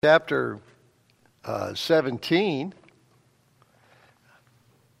Chapter 17,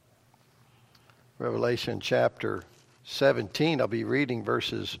 Revelation chapter 17. I'll be reading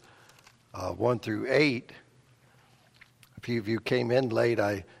verses 1 through 8. A few of you came in late.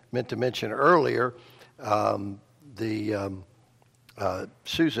 I meant to mention earlier, Susan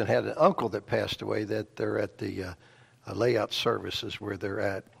had an uncle that passed away, that they're at the layout services where they're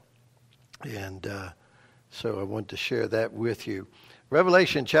at. And so I want to share that with you.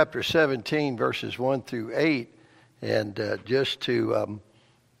 Revelation chapter 17, verses 1 through 8, and just to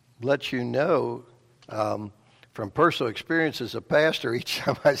let you know, from personal experience as a pastor, each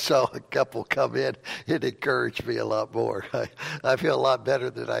time I saw a couple come in, it encouraged me a lot more. I feel a lot better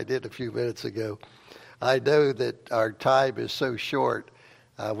than I did a few minutes ago. I know that our time is so short.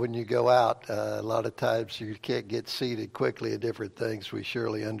 When you go out, a lot of times you can't get seated quickly at different things. We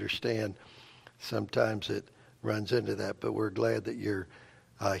surely understand. Sometimes it runs into that, but we're glad that you're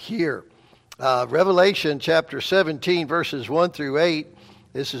here. Revelation chapter 17, verses 1 through 8.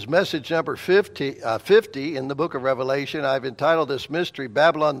 This is message number 50 in the book of Revelation. I've entitled this mystery,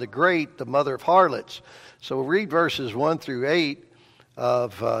 Babylon the Great, the Mother of Harlots. So we'll read verses 1 through 8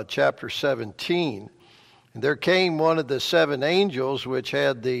 of chapter 17. And there came one of the seven angels which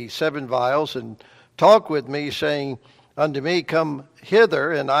had the seven vials, and talked with me, saying unto me, Come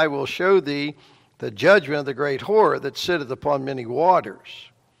hither, and I will show thee the judgment of the great whore that sitteth upon many waters,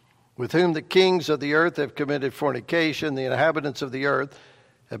 with whom the kings of the earth have committed fornication. The inhabitants of the earth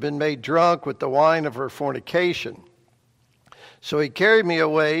have been made drunk with the wine of her fornication. So he carried me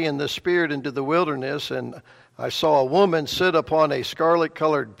away in the spirit into the wilderness, and I saw a woman sit upon a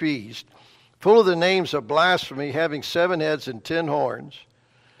scarlet-colored beast, full of the names of blasphemy, having 7 heads and 10 horns.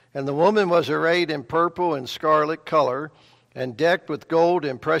 And the woman was arrayed in purple and scarlet color, and decked with gold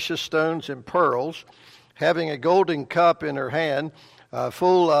and precious stones and pearls, having a golden cup in her hand,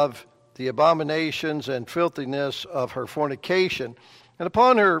 full of the abominations and filthiness of her fornication. And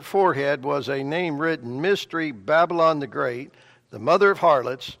upon her forehead was a name written, Mystery, Babylon the Great, the Mother of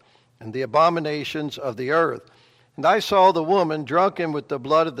Harlots, and the abominations of the earth. And I saw the woman drunken with the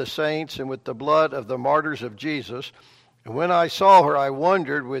blood of the saints and with the blood of the martyrs of Jesus. And when I saw her, I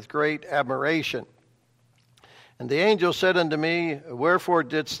wondered with great admiration. And the angel said unto me, Wherefore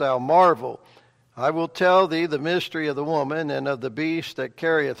didst thou marvel? I will tell thee the mystery of the woman and of the beast that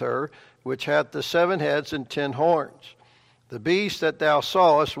carrieth her, which hath the 7 heads and 10 horns. The beast that thou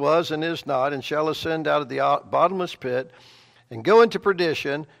sawest was and is not, and shall ascend out of the bottomless pit, and go into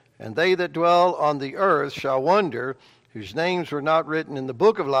perdition, and they that dwell on the earth shall wonder, whose names were not written in the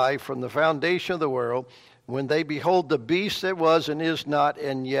book of life from the foundation of the world, when they behold the beast that was and is not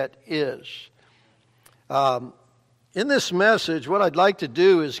and yet is. In this message, what I'd like to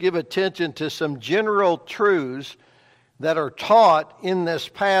do is give attention to some general truths that are taught in this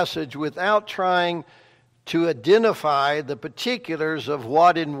passage without trying to identify the particulars of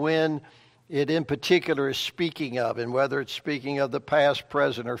what and when it in particular is speaking of, and whether it's speaking of the past,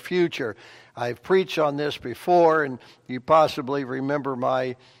 present, or future. I've preached on this before, and you possibly remember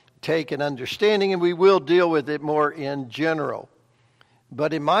my take and understanding, and we will deal with it more in general.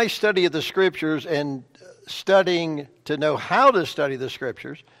 But in my study of the Scriptures and studying to know how to study the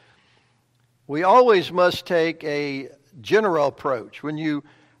Scriptures, we always must take a general approach.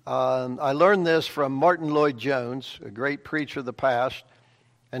 I learned this from Martin Lloyd-Jones, a great preacher of the past,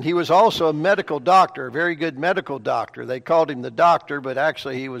 and he was also a medical doctor, a very good medical doctor. They called him the doctor, but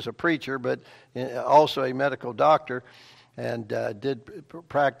actually he was a preacher, but also a medical doctor, and did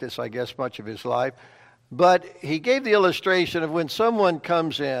practice, I guess, much of his life. But he gave the illustration of when someone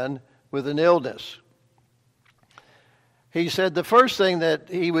comes in with an illness. He said the first thing that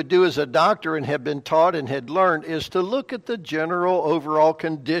he would do as a doctor and had been taught and had learned is to look at the general overall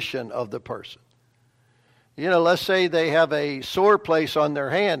condition of the person. You know, let's say they have a sore place on their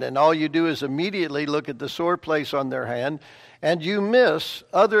hand, and all you do is immediately look at the sore place on their hand, and you miss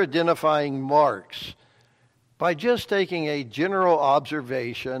other identifying marks by just taking a general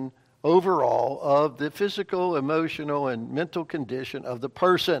observation overall of the physical, emotional, and mental condition of the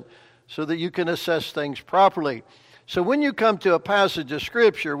person so that you can assess things properly. So when you come to a passage of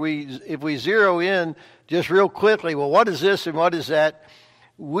Scripture, if we zero in just real quickly, well, what is this and what is that?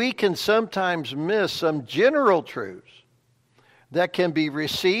 We can sometimes miss some general truths that can be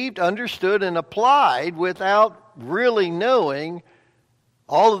received, understood, and applied without really knowing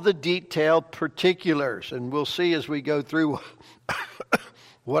all of the detailed particulars. And we'll see as we go through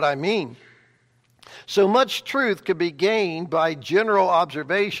what I mean. So much truth can be gained by general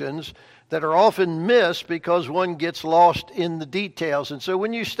observations that are often missed because one gets lost in the details. And so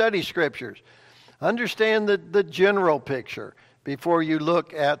when you study Scriptures, understand the general picture. before you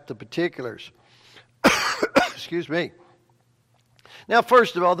look at the particulars. Excuse me. Now,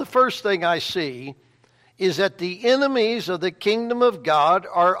 first of all, the first thing I see is that the enemies of the kingdom of God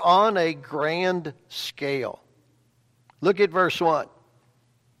are on a grand scale. Look at verse 1.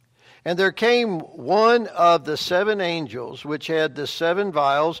 And there came one of the seven angels which had the seven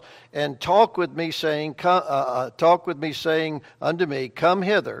vials, and talked with me, saying unto me, Come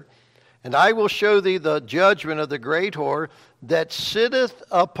hither, and I will show thee the judgment of the great whore that sitteth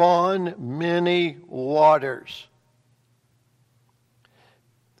upon many waters.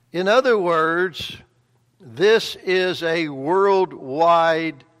 In other words, this is a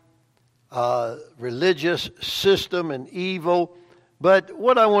worldwide religious system and evil. But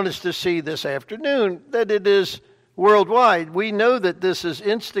what I want us to see this afternoon, that it is worldwide. We know that this is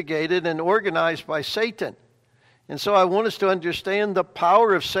instigated and organized by Satan. And so I want us to understand the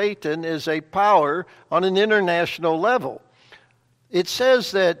power of Satan is a power on an international level. It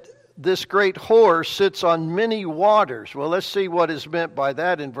says that this great whore sits on many waters. Well, let's see what is meant by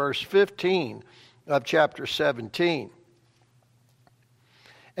that in verse 15 of chapter 17.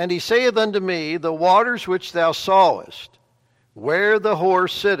 And he saith unto me, The waters which thou sawest, where the whore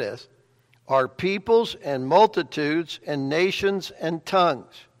sitteth, are peoples and multitudes and nations and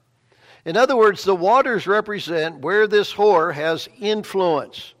tongues. In other words, the waters represent where this whore has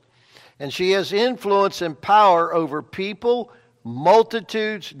influence. And she has influence and power over people,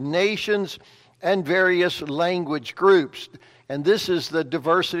 multitudes, nations, and various language groups. And this is the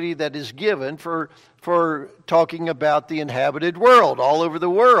diversity that is given for talking about the inhabited world, all over the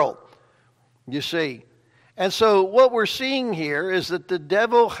world, you see. And so what we're seeing here is that the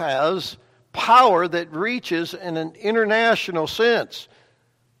devil has power that reaches in an international sense.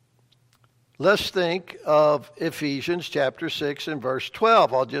 Let's think of Ephesians chapter 6 and verse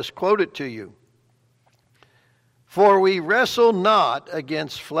 12. I'll just quote it to you. For we wrestle not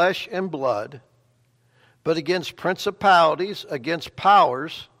against flesh and blood, but against principalities, against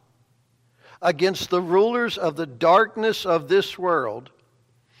powers, against the rulers of the darkness of this world,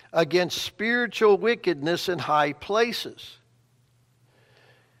 against spiritual wickedness in high places.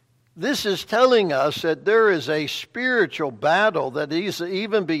 This is telling us that there is a spiritual battle that is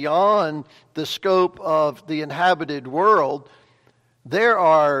even beyond the scope of the inhabited world. There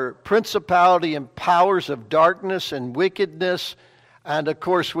are principality and powers of darkness and wickedness. And of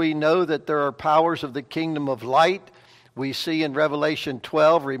course we know that there are powers of the kingdom of light. We see in Revelation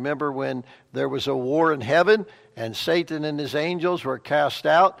 12, remember when there was a war in heaven and Satan and his angels were cast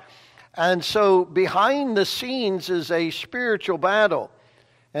out. And so behind the scenes is a spiritual battle.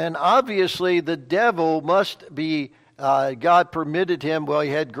 And obviously the devil must be, God permitted him, well, he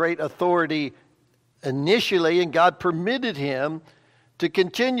had great authority initially, and God permitted him to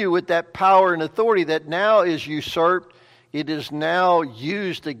continue with that power and authority that now is usurped. It is now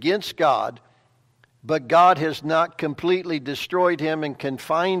used against God. But God has not completely destroyed him and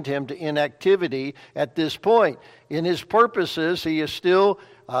confined him to inactivity at this point. In his purposes, he is still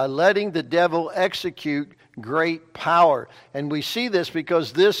letting the devil execute great power. And we see this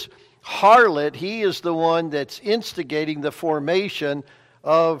because this harlot, he is the one that's instigating the formation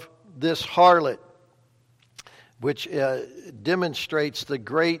of this harlot, which demonstrates the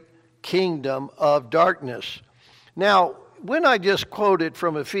great kingdom of darkness. Now, when I just quoted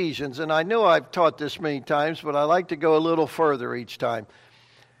from Ephesians, and I know I've taught this many times, but I like to go a little further each time.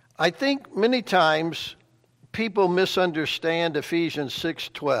 I think many times people misunderstand Ephesians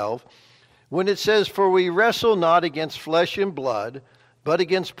 6:12 when it says, For we wrestle not against flesh and blood, but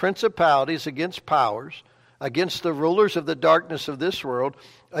against principalities, against powers, against the rulers of the darkness of this world,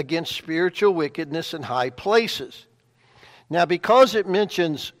 against spiritual wickedness in high places. Now, because it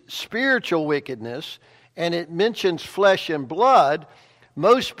mentions spiritual wickedness, and it mentions flesh and blood,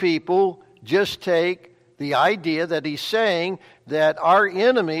 most people just take the idea that he's saying that our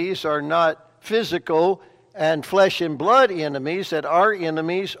enemies are not physical and flesh and blood enemies, that our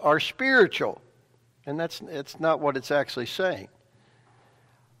enemies are spiritual. And it's not what it's actually saying.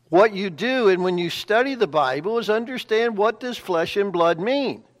 What you do, and when you study the Bible, is understand what does flesh and blood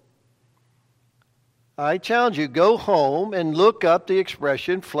mean. I challenge you, go home and look up the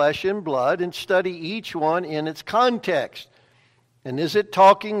expression flesh and blood and study each one in its context. And is it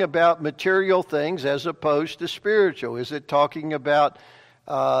talking about material things as opposed to spiritual? Is it talking about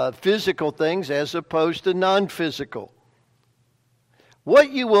physical things as opposed to non-physical?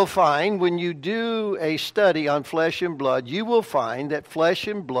 What you will find when you do a study on flesh and blood, you will find that flesh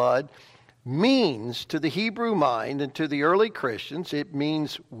and blood means, to the Hebrew mind and to the early Christians, it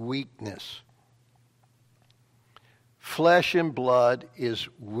means weakness. Flesh and blood is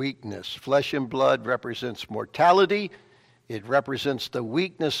weakness. Flesh and blood represents mortality. It represents the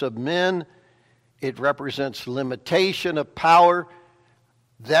weakness of men. It represents limitation of power.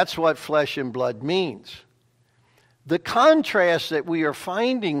 That's what flesh and blood means. The contrast that we are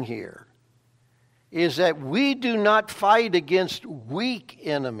finding here is that we do not fight against weak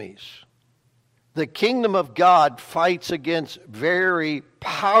enemies. The kingdom of God fights against very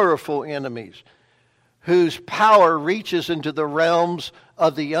powerful enemies whose power reaches into the realms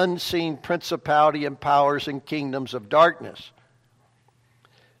of the unseen principality and powers and kingdoms of darkness.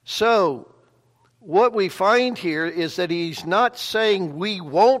 So, what we find here is that he's not saying we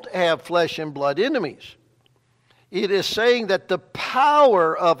won't have flesh and blood enemies. It is saying that the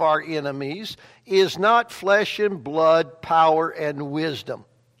power of our enemies is not flesh and blood power and wisdom.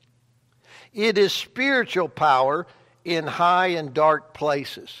 It is spiritual power in high and dark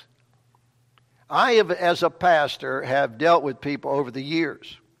places. I have, as a pastor, have dealt with people over the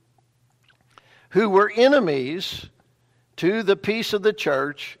years who were enemies to the peace of the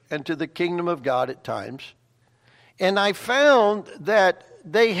church and to the kingdom of God at times. And I found that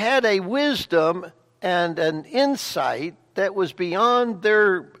they had a wisdom and an insight that was beyond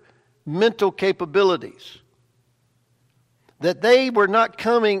their mental capabilities. That they were not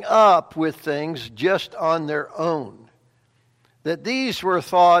coming up with things just on their own. That these were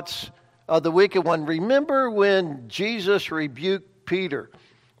thoughts of the wicked one. Remember when Jesus rebuked Peter?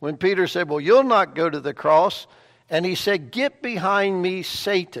 When Peter said, well, you'll not go to the cross. And he said, get behind me,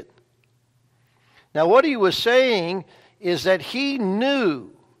 Satan. Now what he was saying is that he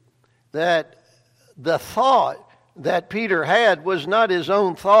knew that the thought that Peter had was not his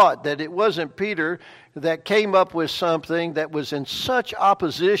own thought, that it wasn't Peter that came up with something that was in such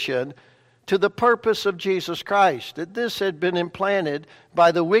opposition to the purpose of Jesus Christ, that this had been implanted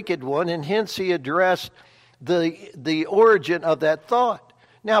by the wicked one, and hence he addressed the origin of that thought.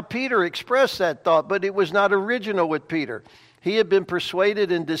 Now, Peter expressed that thought, but it was not original with Peter. He had been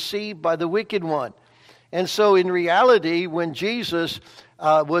persuaded and deceived by the wicked one. And so in reality, when Jesus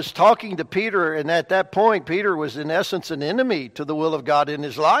was talking to Peter, and at that point, Peter was in essence an enemy to the will of God in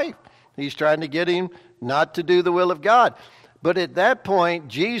his life. He's trying to get him not to do the will of God. But at that point,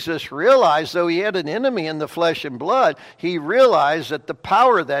 Jesus realized, though he had an enemy in the flesh and blood, he realized that the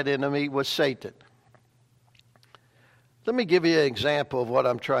power of that enemy was Satan. Let me give you an example of what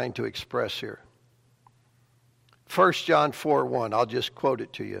I'm trying to express here. 1 John 4:1, I'll just quote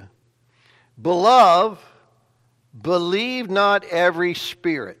it to you. Beloved, believe not every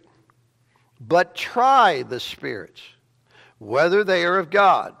spirit, but try the spirits, whether they are of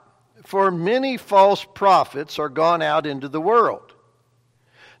God. For many false prophets are gone out into the world.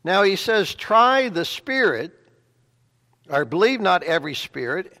 Now he says, try the spirit, or believe not every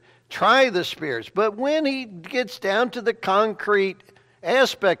spirit, try the spirits. But when he gets down to the concrete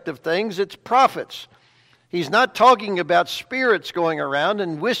aspect of things, it's prophets. He's not talking about spirits going around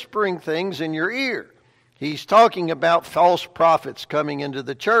and whispering things in your ear. He's talking about false prophets coming into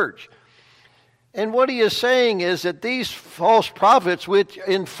the church. And what he is saying is that these false prophets, which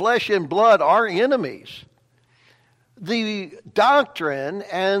in flesh and blood are enemies, the doctrine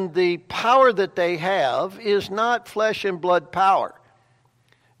and the power that they have is not flesh and blood power.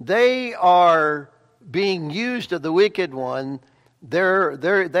 They are being used of the wicked one.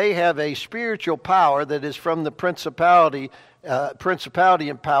 They have a spiritual power that is from the principality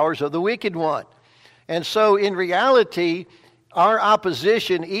and powers of the wicked one. And so in reality, our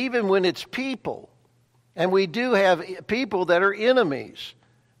opposition, even when it's people, and we do have people that are enemies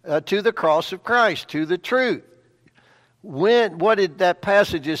to the cross of Christ, to the truth. That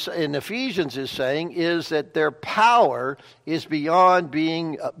passage in Ephesians is saying is that their power is beyond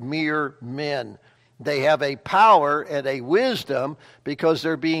being mere men. They have a power and a wisdom because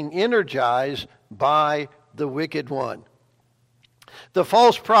they're being energized by the wicked one. The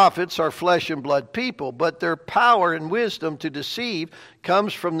false prophets are flesh and blood people, but their power and wisdom to deceive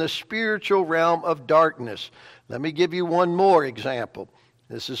comes from the spiritual realm of darkness. Let me give you one more example.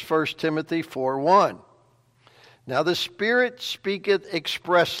 This is 1 Timothy 4:1. Now the Spirit speaketh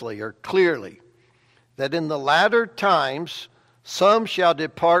expressly or clearly that in the latter times some shall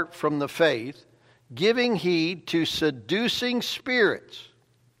depart from the faith, giving heed to seducing spirits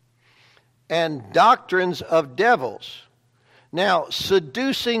and doctrines of devils. Now,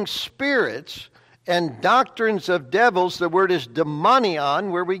 seducing spirits and doctrines of devils, the word is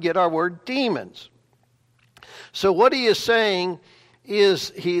demonion, where we get our word demons. So what he is saying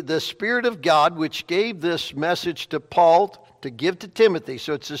is the Spirit of God, which gave this message to Paul to give to Timothy.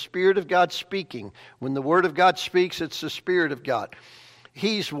 So it's the Spirit of God speaking. When the Word of God speaks, it's the Spirit of God.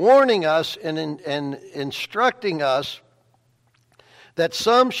 He's warning us and instructing us that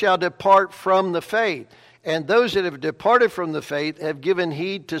some shall depart from the faith. And those that have departed from the faith have given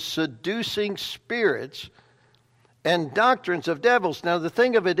heed to seducing spirits and doctrines of devils. Now, the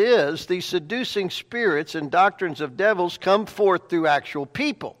thing of it is, these seducing spirits and doctrines of devils come forth through actual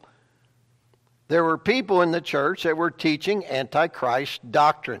people. There were people in the church that were teaching Antichrist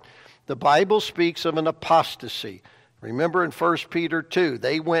doctrine. The Bible speaks of an apostasy. Remember in 1 Peter 2,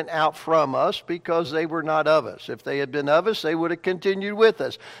 they went out from us because they were not of us. If they had been of us, they would have continued with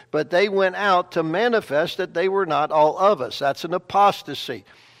us. But they went out to manifest that they were not all of us. That's an apostasy.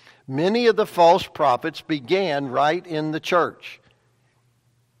 Many of the false prophets began right in the church.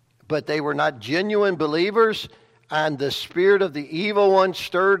 But they were not genuine believers, and the spirit of the evil one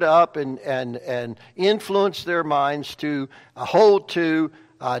stirred up and influenced their minds to hold to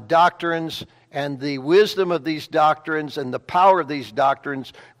doctrines. And the wisdom of these doctrines and the power of these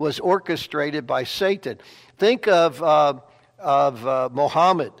doctrines was orchestrated by Satan. Think of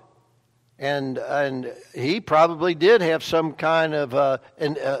Muhammad, and he probably did have some kind of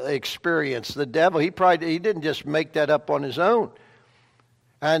an experience. The devil, he didn't just make that up on his own.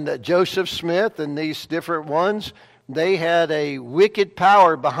 And Joseph Smith and these different ones, they had a wicked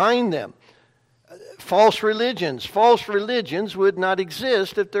power behind them. False religions would not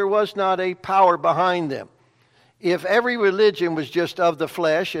exist if there was not a power behind them. If every religion was just of the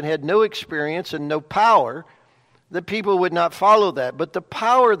flesh and had no experience and no power, the people would not follow that. But the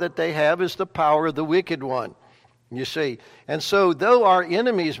power that they have is the power of the wicked one, you see. And so though our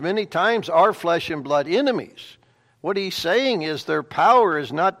enemies many times are flesh and blood enemies, what he's saying is their power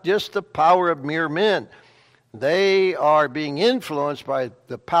is not just the power of mere men. They are being influenced by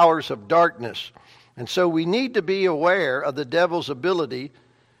the powers of darkness. And so we need to be aware of the devil's ability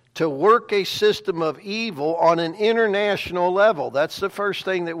to work a system of evil on an international level. That's the first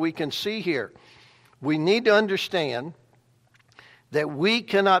thing that we can see here. We need to understand that we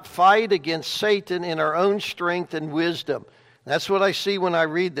cannot fight against Satan in our own strength and wisdom. That's what I see when I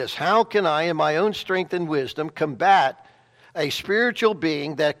read this. How can I, in my own strength and wisdom, combat a spiritual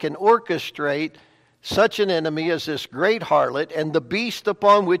being that can orchestrate such an enemy as this great harlot and the beast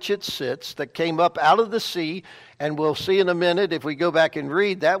upon which it sits that came up out of the sea? And we'll see in a minute, if we go back and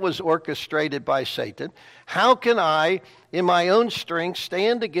read, that was orchestrated by Satan. How can I, in my own strength,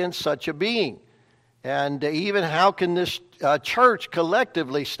 stand against such a being? And even how can this church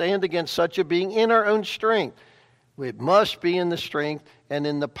collectively stand against such a being in our own strength? It must be in the strength and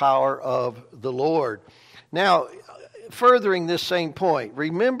in the power of the Lord. Now, furthering this same point,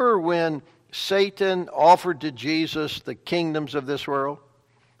 remember when Satan offered to Jesus the kingdoms of this world?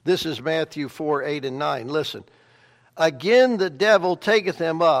 This is Matthew 4, 8, and 9. Listen. Again the devil taketh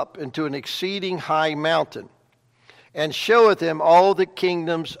him up into an exceeding high mountain, and showeth him all the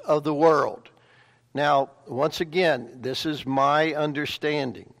kingdoms of the world. Now, once again, this is my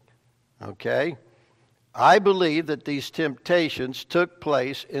understanding. Okay? I believe that these temptations took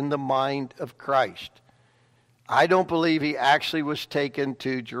place in the mind of Christ. I don't believe he actually was taken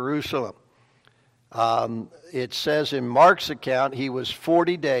to Jerusalem. It says in Mark's account he was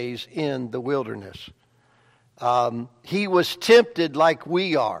 40 days in the wilderness. He was tempted like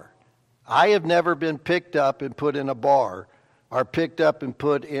we are. I have never been picked up and put in a bar or picked up and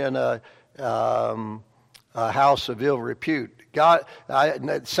put in a house of ill repute.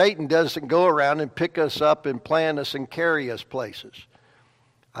 Satan doesn't go around and pick us up and plant us and carry us places.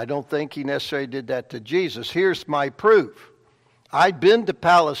 I don't think he necessarily did that to Jesus. Here's my proof. I've been to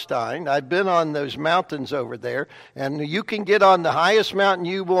Palestine. I've been on those mountains over there. And you can get on the highest mountain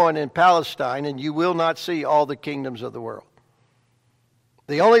you want in Palestine, and you will not see all the kingdoms of the world.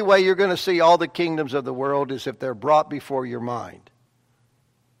 The only way you're going to see all the kingdoms of the world is if they're brought before your mind.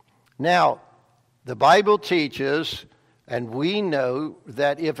 Now, the Bible teaches, and we know,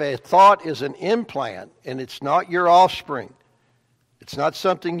 that if a thought is an implant, and it's not your offspring, it's not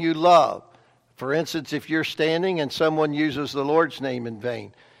something you love. For instance, if you're standing and someone uses the Lord's name in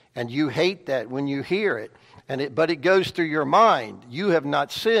vain, and you hate that when you hear it, but it goes through your mind, you have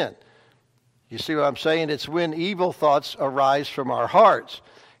not sinned. You see what I'm saying? It's when evil thoughts arise from our hearts.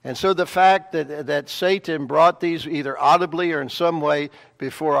 And so the fact that Satan brought these either audibly or in some way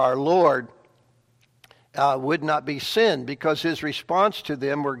before our Lord would not be sin, because his response to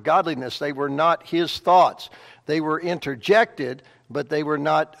them were godliness. They were not his thoughts. They were interjected, but they were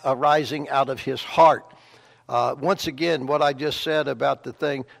not arising out of his heart. Once again, what I just said about the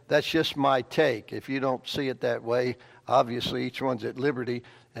thing, that's just my take. If you don't see it that way, obviously each one's at liberty,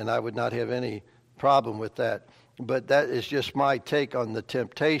 and I would not have any problem with that. But that is just my take on the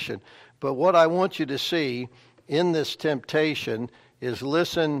temptation. But what I want you to see in this temptation is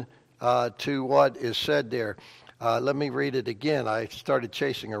listen to what is said there. Let me read it again. I started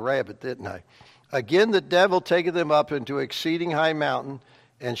chasing a rabbit, didn't I? Again the devil taketh them up into exceeding high mountain,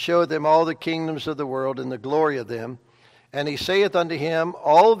 and showeth them all the kingdoms of the world and the glory of them. And he saith unto him,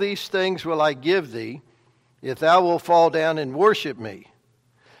 All these things will I give thee, if thou wilt fall down and worship me.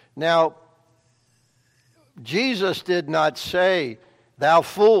 Now, Jesus did not say, Thou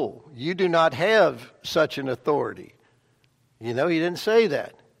fool, you do not have such an authority. He didn't say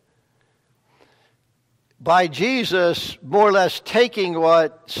that. By Jesus more or less taking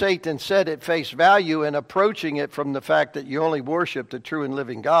what Satan said at face value and approaching it from the fact that you only worship the true and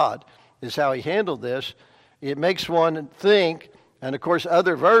living God is how he handled this. It makes one think, and of course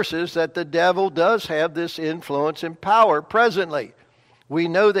other verses, that the devil does have this influence and power presently. We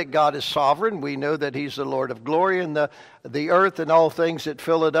know that God is sovereign. We know that he's the Lord of glory, and the earth and all things that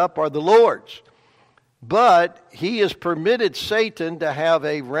fill it up are the Lord's. But he has permitted Satan to have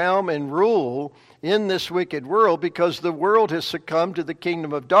a realm and rule in this wicked world because the world has succumbed to the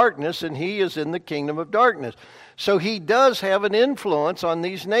kingdom of darkness, and he is in the kingdom of darkness. So he does have an influence on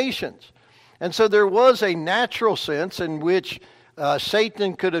these nations. And so there was a natural sense in which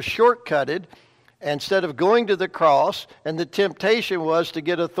Satan could have shortcutted instead of going to the cross, and the temptation was to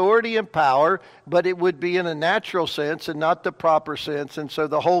get authority and power, but it would be in a natural sense and not the proper sense, and so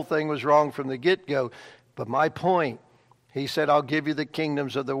the whole thing was wrong from the get-go. But my point, he said, I'll give you the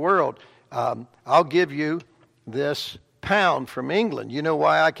kingdoms of the world. I'll give you this pound from England. You know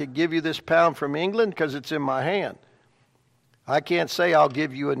why I could give you this pound from England? Because it's in my hand. I can't say I'll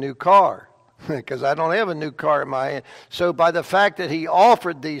give you a new car because I don't have a new car in my hand. So by the fact that he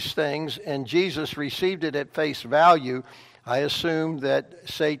offered these things and Jesus received it at face value, I assume that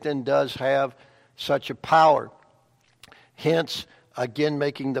Satan does have such a power. Hence, again,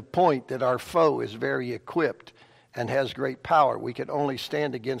 making the point that our foe is very equipped and has great power. We can only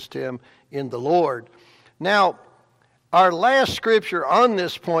stand against him in the Lord. Now, our last scripture on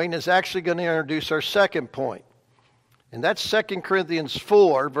this point is actually going to introduce our second point. And that's 2 Corinthians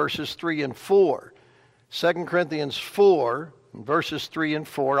 4, verses 3 and 4. 2 Corinthians 4, verses 3 and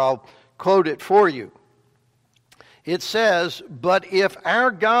 4. I'll quote it for you. It says, But if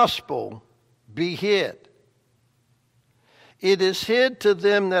our gospel be hid, it is hid to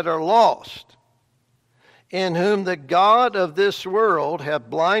them that are lost, in whom the God of this world hath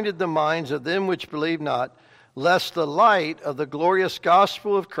blinded the minds of them which believe not, lest the light of the glorious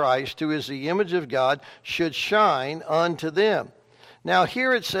gospel of Christ, who is the image of God, should shine unto them. Now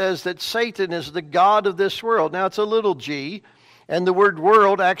here it says that Satan is the god of this world. Now it's a little g, and the word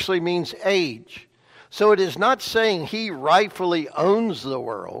world actually means age. So it is not saying he rightfully owns the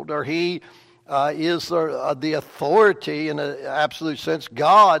world, or he is the authority in an absolute sense.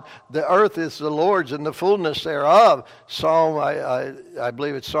 God, the earth is the Lord's and the fullness thereof. I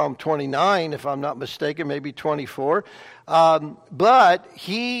believe it's Psalm 29, if I'm not mistaken, maybe 24. But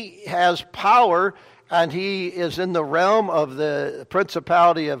he has power, and he is in the realm of the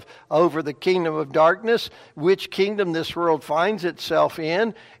principality of over the kingdom of darkness, which kingdom this world finds itself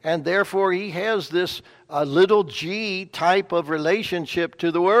in, and therefore he has this little g type of relationship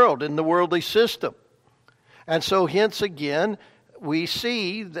to the world in the worldly system. And so hence again, we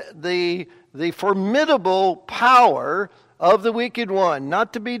see the formidable power of the wicked one,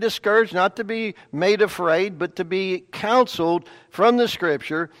 not to be discouraged, not to be made afraid, but to be counseled from the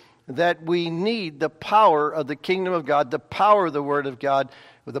Scripture that we need the power of the kingdom of God, the power of the Word of God,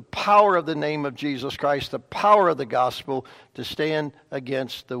 the power of the name of Jesus Christ, the power of the gospel to stand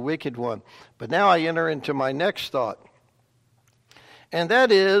against the wicked one. But now I enter into my next thought. And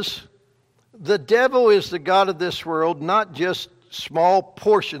that is, the devil is the god of this world, not just small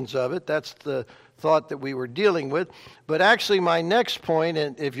portions of it. That's the thought that we were dealing with. But actually my next point,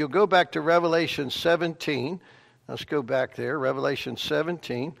 and if you'll go back to Revelation 17, let's go back there, Revelation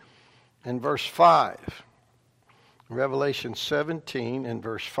 17 and verse 5. Revelation 17 and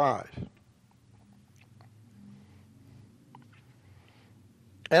verse 5.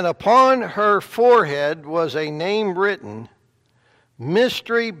 And upon her forehead was a name written,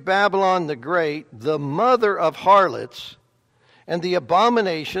 Mystery Babylon the Great, the mother of harlots, and the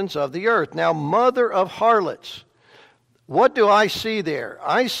abominations of the earth. Now, mother of harlots. What do I see there?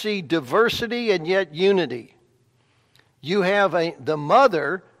 I see diversity and yet unity. You have the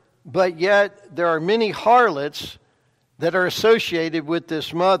mother, but yet there are many harlots that are associated with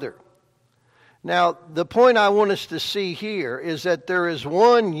this mother. Now, the point I want us to see here is that there is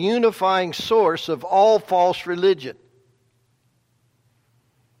one unifying source of all false religion.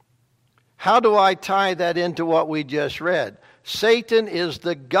 How do I tie that into what we just read? Satan is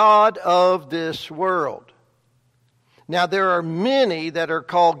the god of this world. Now, there are many that are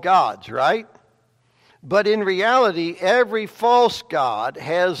called gods, right? But in reality, every false god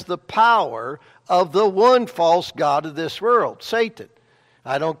has the power of the one false god of this world, Satan.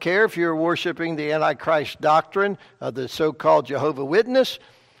 I don't care if you're worshiping the Antichrist doctrine of the so-called Jehovah's Witness,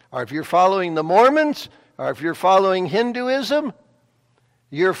 or if you're following the Mormons, or if you're following Hinduism,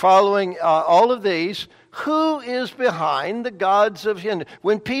 you're following all of these. Who is behind the gods of Hindu?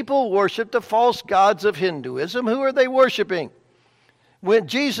 When people worship the false gods of Hinduism, who are they worshiping? When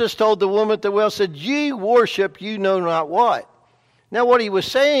Jesus told the woman at the well, said, "Ye worship you know not what." Now what he was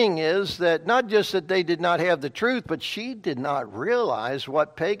saying is that not just that they did not have the truth, but she did not realize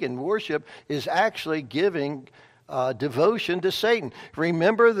what pagan worship is actually giving devotion to Satan.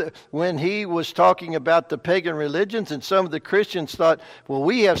 Remember when he was talking about the pagan religions, and some of the Christians thought, well,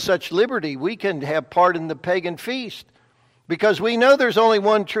 we have such liberty, we can have part in the pagan feast because we know there's only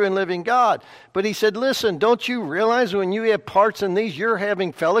one true and living God. But he said, listen, don't you realize when you have parts in these, you're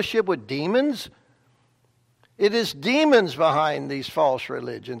having fellowship with demons? It is demons behind these false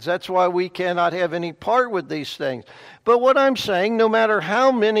religions. That's why we cannot have any part with these things. But what I'm saying, no matter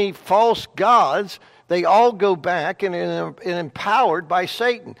how many false gods, they all go back and are empowered by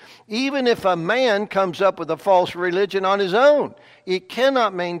Satan. Even if a man comes up with a false religion on his own, it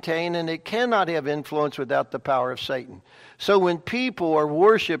cannot maintain and it cannot have influence without the power of Satan. So when people are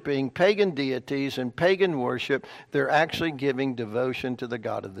worshiping pagan deities and pagan worship, they're actually giving devotion to the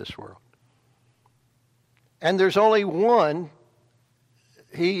god of this world. And there's only one.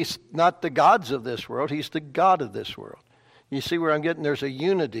 He's not the gods of this world. He's the God of this world. You see where I'm getting? There's a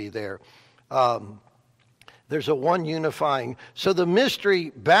unity there. There's a one unifying. So the mystery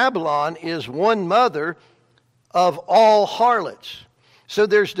Babylon is one mother of all harlots. So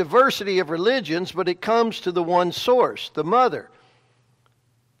there's diversity of religions, but it comes to the one source, the mother.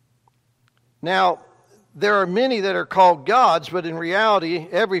 Now, there are many that are called gods, but in reality,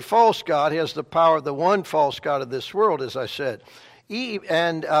 every false god has the power of the one false god of this world, as I said.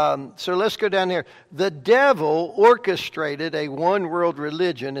 So let's go down here. The devil orchestrated a one-world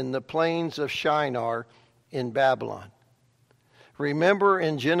religion in the plains of Shinar in Babylon. Remember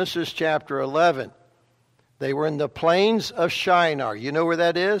in Genesis chapter 11, they were in the plains of Shinar. You know where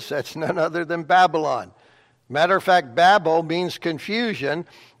that is? That's none other than Babylon. Matter of fact, Babel means confusion,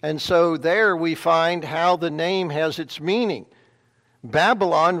 and so there we find how the name has its meaning.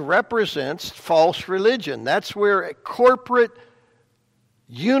 Babylon represents false religion. That's where a corporate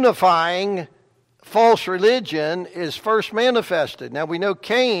unifying false religion is first manifested. Now we know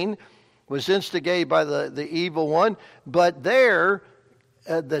Cain was instigated by the evil one, but there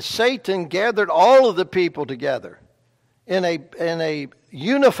the Satan gathered all of the people together in a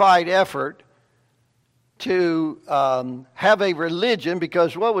unified effort to have a religion,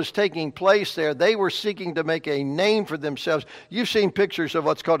 because what was taking place there, they were seeking to make a name for themselves. You've seen pictures of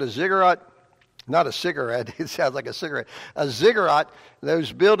what's called a ziggurat. Not a cigarette, it sounds like a cigarette. A ziggurat,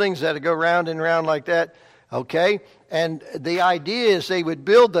 those buildings that go round and round like that, okay? And the idea is they would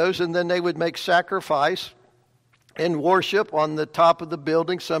build those and then they would make sacrifice and worship on the top of the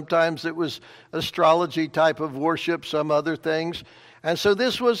building. Sometimes it was astrology type of worship, some other things. And so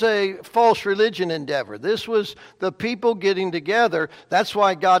this was a false religion endeavor. This was the people getting together. That's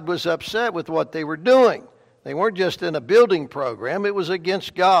why God was upset with what they were doing. They weren't just in a building program. It was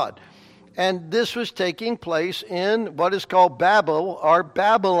against God. And this was taking place in what is called Babel or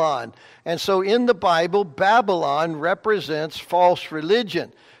Babylon. And so in the Bible, Babylon represents false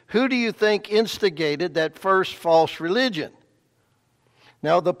religion. Who do you think instigated that first false religion?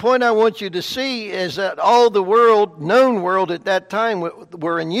 Now, the point I want you to see is that all the world, known world at that time,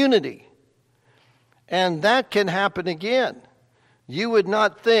 were in unity. And that can happen again. You would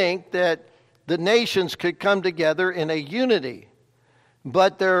not think that the nations could come together in a unity.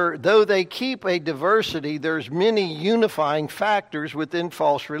 But though they keep a diversity, there's many unifying factors within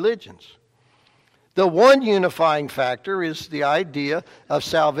false religions. The one unifying factor is the idea of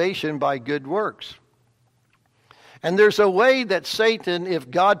salvation by good works. And there's a way that Satan, if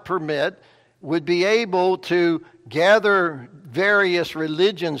God permit, would be able to gather various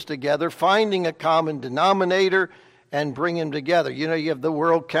religions together, finding a common denominator and bring them together. You know, you have the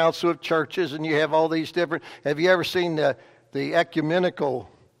World Council of Churches and you have all these different... Have you ever seen the ecumenical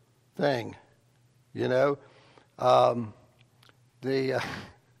thing? You know? I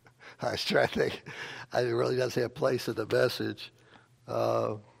was trying to think. It really does have place in the message.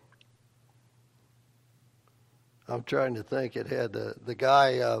 I'm trying to think. It had the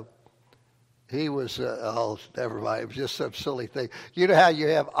guy, he was, never mind. It was just some silly thing. You know how you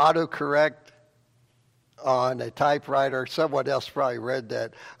have autocorrect on a typewriter? Someone else probably read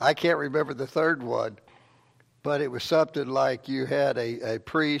that. I can't remember the third one. But it was something like you had a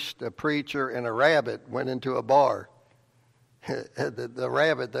priest, a preacher, and a rabbit went into a bar. The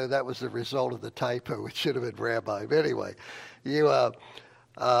rabbit, though, that was the result of the typo. It should have been rabbi. But anyway,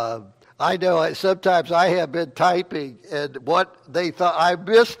 I know sometimes I have been typing, and what they thought, I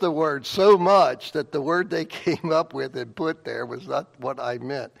missed the word so much that the word they came up with and put there was not what I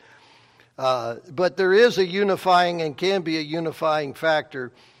meant. But there is a unifying and can be a unifying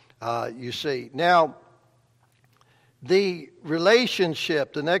factor, you see. Now, the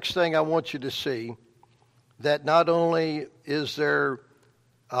relationship, the next thing I want you to see, that not only is there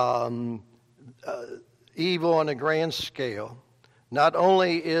evil on a grand scale, not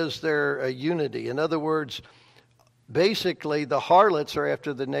only is there a unity. In other words, basically the harlots are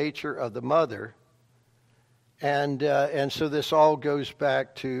after the nature of the mother, and so this all goes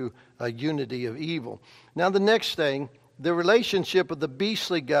back to a unity of evil. Now the next thing, the relationship of the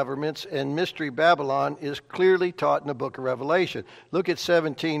beastly governments and mystery Babylon is clearly taught in the book of Revelation. Look at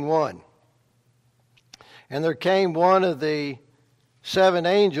 17:1. And there came one of the 7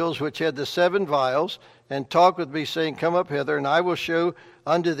 angels which had the 7 vials, and talked with me, saying, Come up hither, and I will show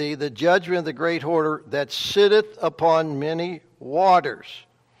unto thee the judgment of the great whorer that sitteth upon many waters.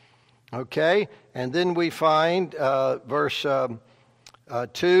 Okay? And then we find verse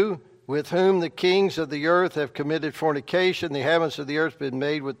 2, with whom the kings of the earth have committed fornication, the inhabitants of the earth have been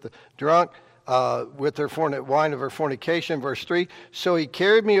made with the drunk, with their wine of her fornication. Verse 3, so he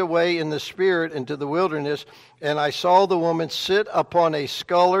carried me away in the spirit into the wilderness, and I saw the woman sit upon a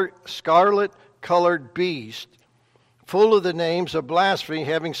scarlet-colored beast, full of the names of blasphemy,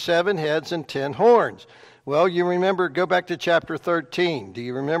 having 7 heads and 10 horns. Well, you remember, go back to chapter 13. Do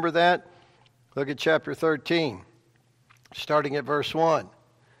you remember that? Look at chapter 13, starting at verse 1.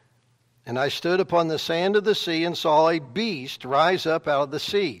 And I stood upon the sand of the sea and saw a beast rise up out of the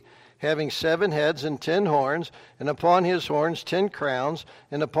sea, having 7 heads and 10 horns, and upon his horns 10 crowns,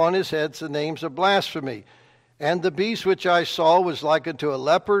 and upon his heads the names of blasphemy. And the beast which I saw was like unto a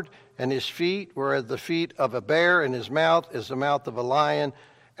leopard, and his feet were as the feet of a bear, and his mouth as the mouth of a lion.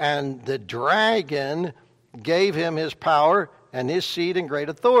 And the dragon gave him his power and his seat and great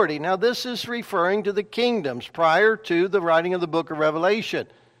authority. Now this is referring to the kingdoms prior to the writing of the book of Revelation.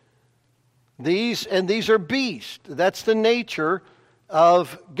 These are beasts. That's the nature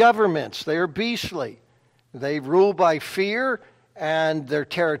of governments. They are beastly. They rule by fear, and they're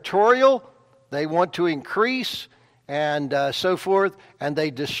territorial. They want to increase, and so forth, and they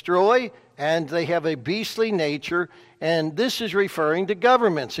destroy, and they have a beastly nature, and this is referring to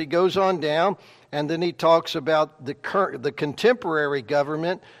governments. He goes on down, and then he talks about the contemporary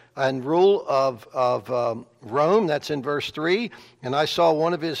government and rule of Rome. That's in verse 3. And I saw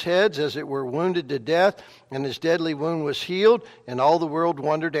one of his heads as it were wounded to death, and his deadly wound was healed, and all the world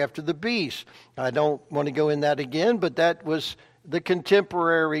wondered after the beast. I don't want to go in that again, but that was the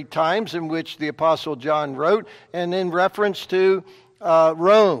contemporary times in which the Apostle John wrote, and in reference to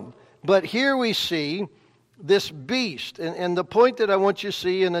Rome. But here we see this beast, and the point that I want you to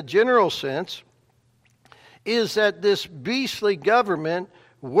see in a general sense is that this beastly government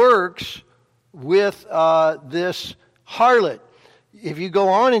works with this harlot. If you go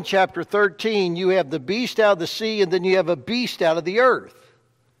on in chapter 13, you have the beast out of the sea, and then you have a beast out of the earth.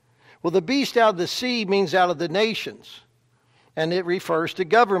 Well, the beast out of the sea means out of the nations, and it refers to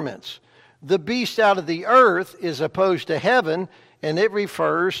governments. The beast out of the earth is opposed to heaven, and it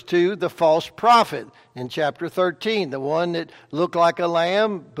refers to the false prophet in chapter 13, the one that looked like a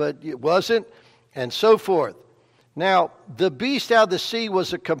lamb, but it wasn't, and so forth. Now, the beast out of the sea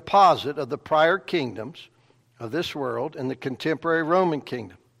was a composite of the prior kingdoms of this world and the contemporary Roman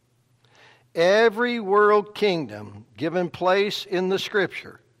kingdom. Every world kingdom given place in the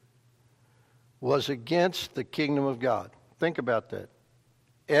Scripture was against the kingdom of God. Think about that.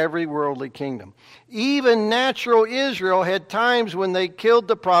 Every worldly kingdom. Even natural Israel had times when they killed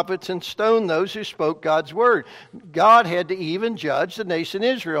the prophets and stoned those who spoke God's word. God had to even judge the nation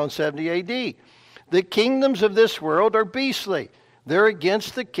Israel in 70 A.D. The kingdoms of this world are beastly. They're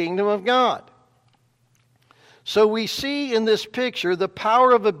against the kingdom of God. So we see in this picture the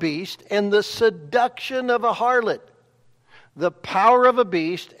power of a beast and the seduction of a harlot. The power of a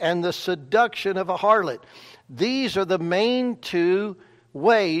beast and the seduction of a harlot. These are the main 2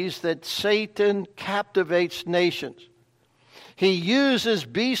 ways that Satan captivates nations. He uses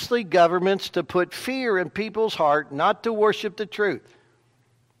beastly governments to put fear in people's heart, not to worship the truth.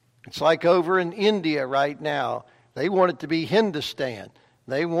 It's like over in India right now. They want it to be Hindustan.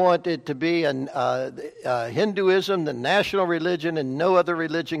 They want it to be Hinduism, the national religion, and no other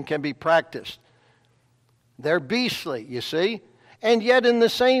religion can be practiced. They're beastly, you see. And yet in the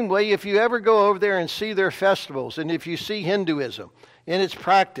same way, if you ever go over there and see their festivals, and if you see Hinduism in its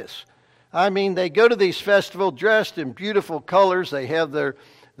practice, I mean, they go to these festivals dressed in beautiful colors. They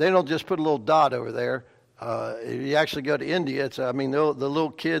don't just put a little dot over there. If you actually go to India, the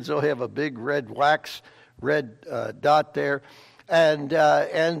little kids, they'll have a big red dot there. And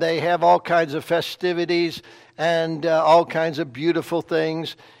they have all kinds of festivities and all kinds of beautiful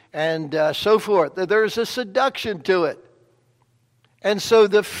things and so forth. There's a seduction to it. And so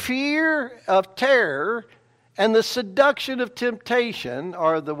the fear of terror and the seduction of temptation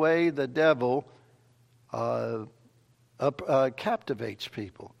are the way the devil captivates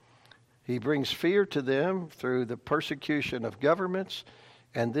people. He brings fear to them through the persecution of governments,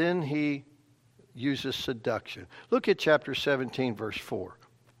 and then he uses seduction. Look at chapter 17, verse 4.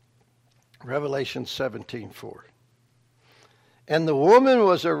 Revelation 17:4. And the woman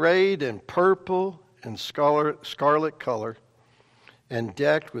was arrayed in purple and scarlet color, and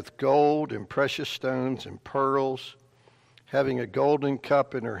decked with gold and precious stones and pearls, having a golden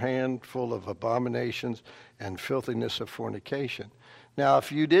cup in her hand full of abominations and filthiness of fornication. Now,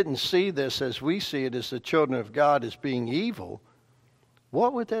 if you didn't see this as we see it as the children of God as being evil,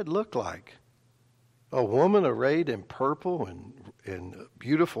 what would that look like? A woman arrayed in purple and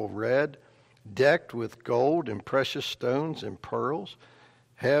beautiful red, decked with gold and precious stones and pearls,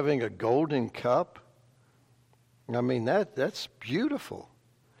 having a golden cup. I mean, that's beautiful.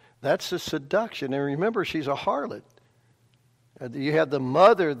 That's a seduction. And remember, she's a harlot. You have the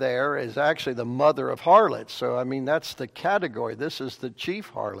mother there is actually the mother of harlots. So, I mean, that's the category. This is the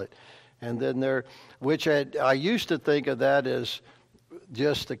chief harlot. And then I used to think of that as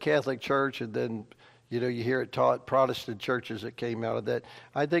just the Catholic Church, and then, you hear it taught Protestant churches that came out of that.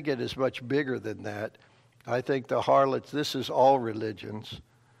 I think it is much bigger than that. I think the harlots, this is all religions,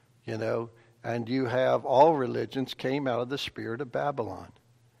 and you have all religions came out of the spirit of Babylon.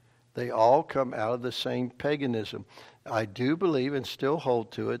 They all come out of the same paganism. I do believe and still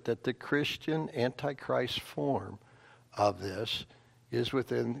hold to it that the Christian Antichrist form of this is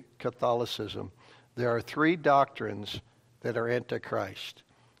within Catholicism. There are three doctrines that are Antichrist: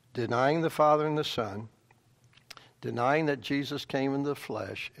 denying the Father and the Son, denying that Jesus came in the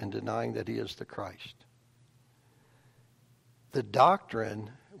flesh, and denying that he is the Christ. The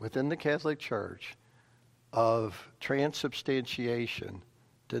doctrine within the Catholic Church of transubstantiation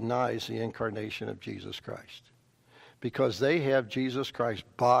denies the incarnation of Jesus Christ, because they have Jesus Christ's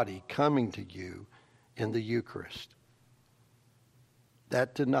body coming to you in the Eucharist.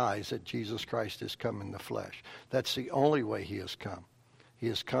 That denies that Jesus Christ has come in the flesh. That's the only way he has come. He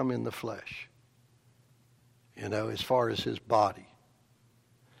has come in the flesh, as far as his body.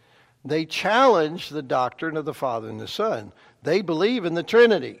 They challenge the doctrine of the Father and the Son. They believe in the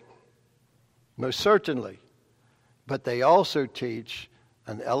Trinity, most certainly. But they also teach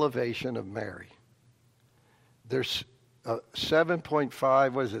an elevation of Mary. There's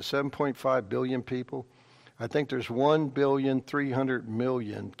 7.5 billion people. I think there's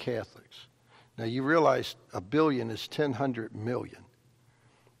 1,300,000,000 Catholics. Now you realize a billion is 1,000 million.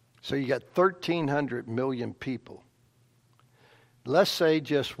 So you got 1,300 million people. Let's say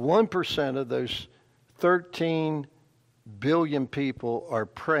just 1% of those 13 billion people are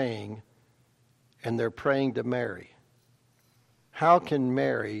praying, and they're praying to Mary. How can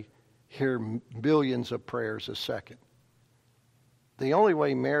Mary hear billions of prayers a second? The only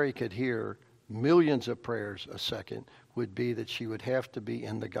way Mary could hear millions of prayers a second would be that she would have to be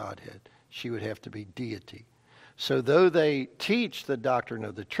in the Godhead. She would have to be deity. So though they teach the doctrine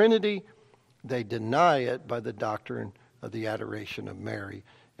of the Trinity, they deny it by the doctrine of the adoration of Mary,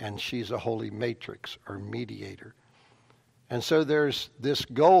 and she's a holy matrix or mediator. And so there's this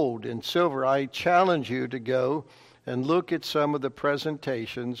gold and silver. I challenge you to go and look at some of the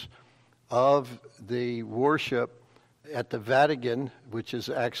presentations of the worship at the Vatican, which is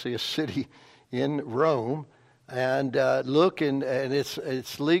actually a city in Rome, and look, and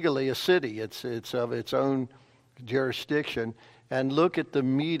it's legally a city. It's of its own jurisdiction, and look at the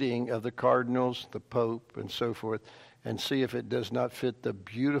meeting of the cardinals, the Pope, and so forth, and see if it does not fit the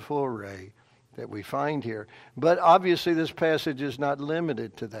beautiful array that we find here. But obviously this passage is not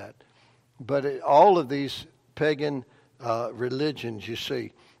limited to that. But all of these pagan religions, you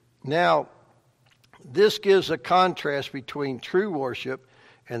see. Now, this gives a contrast between true worship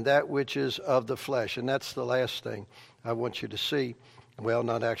and that which is of the flesh. And that's the last thing I want you to see. Well,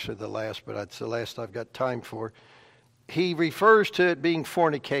 not actually the last, but it's the last I've got time for. He refers to it being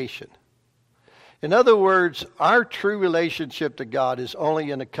fornication. In other words, our true relationship to God is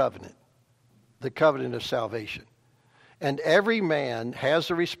only in a covenant, the covenant of salvation. And every man has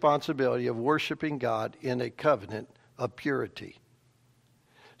the responsibility of worshiping God in a covenant of purity.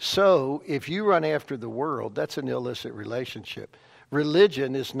 So, if you run after the world, that's an illicit relationship.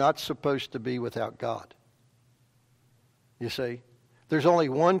 Religion is not supposed to be without God. You see? There's only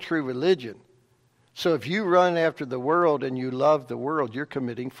one true religion. So if you run after the world and you love the world, you're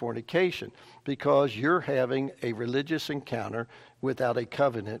committing fornication because you're having a religious encounter without a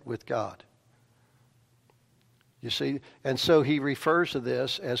covenant with God. You see? And so he refers to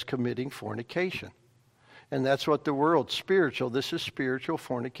this as committing fornication. And that's what the world, spiritual, this is spiritual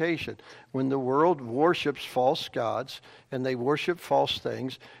fornication. When the world worships false gods and they worship false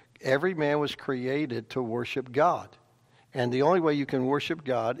things, every man was created to worship God. And the only way you can worship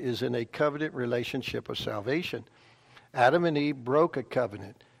God is in a covenant relationship of salvation. Adam and Eve broke a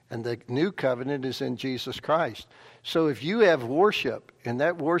covenant, and the new covenant is in Jesus Christ. So if you have worship, and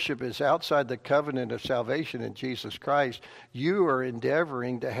that worship is outside the covenant of salvation in Jesus Christ, you are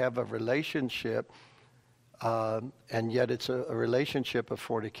endeavoring to have a relationship, and yet it's a relationship of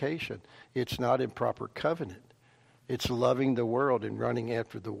fornication. It's not in proper covenant. It's loving the world and running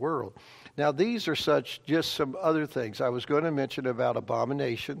after the world. Now, these are just some other things. I was going to mention about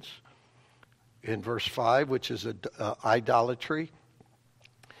abominations in verse 5, which is idolatry,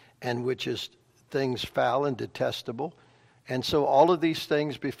 and which is things foul and detestable. And so all of these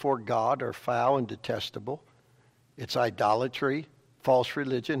things before God are foul and detestable. It's idolatry. False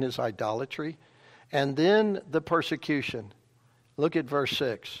religion is idolatry. And then the persecution. Look at verse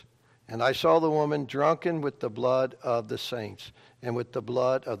 6. And I saw the woman drunken with the blood of the saints and with the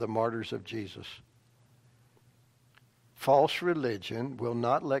blood of the martyrs of Jesus. False religion will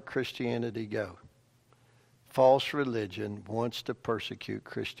not let Christianity go. False religion wants to persecute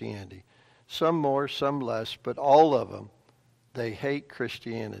Christianity. Some more, some less, but all of them, they hate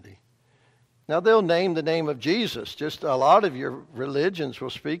Christianity. Now they'll name the name of Jesus. Just a lot of your religions will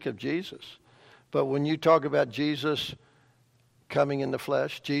speak of Jesus. But when you talk about Jesus coming in the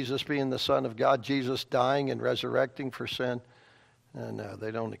flesh, Jesus being the Son of God, Jesus dying and resurrecting for sin, no, they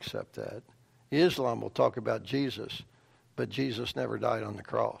don't accept that. Islam will talk about Jesus, but Jesus never died on the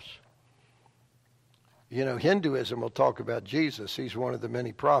cross. You know, Hinduism will talk about Jesus. He's one of the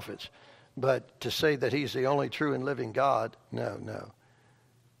many prophets. But to say that he's the only true and living God, no.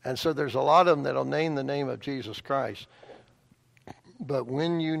 And so there's a lot of them that'll name the name of Jesus Christ. But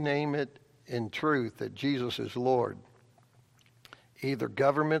when you name it in truth that Jesus is Lord, either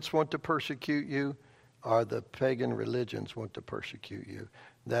governments want to persecute you or the pagan religions want to persecute you.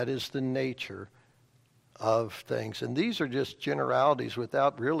 That is the nature of things. And these are just generalities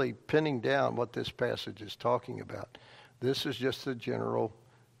without really pinning down what this passage is talking about. This is just the general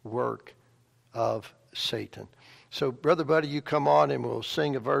work of Satan. So, Brother Buddy, you come on and we'll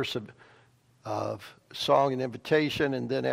sing a verse of song and invitation, and then